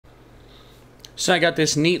So I got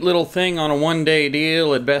this neat little thing on a one-day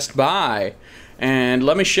deal at Best Buy, and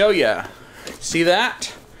let me show you. See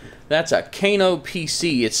that? That's a Kano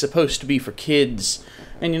PC. It's supposed to be for kids.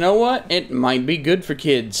 And you know what? It might be good for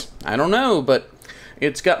kids. I don't know, but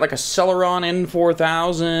it's got like a Celeron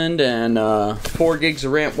N4000 and 4 gigs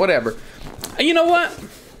of RAM, whatever. You know what?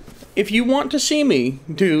 If you want to see me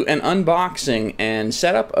do an unboxing and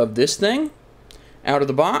setup of this thing out of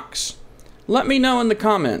the box, let me know in the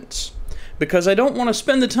comments. Because I don't want to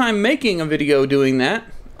spend the time making a video doing that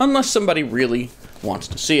unless somebody really wants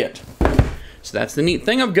to see it. So that's the neat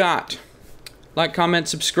thing I've got. Like, comment,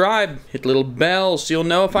 subscribe, hit the little bell so you'll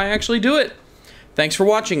know if I actually do it. Thanks for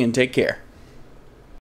watching and take care.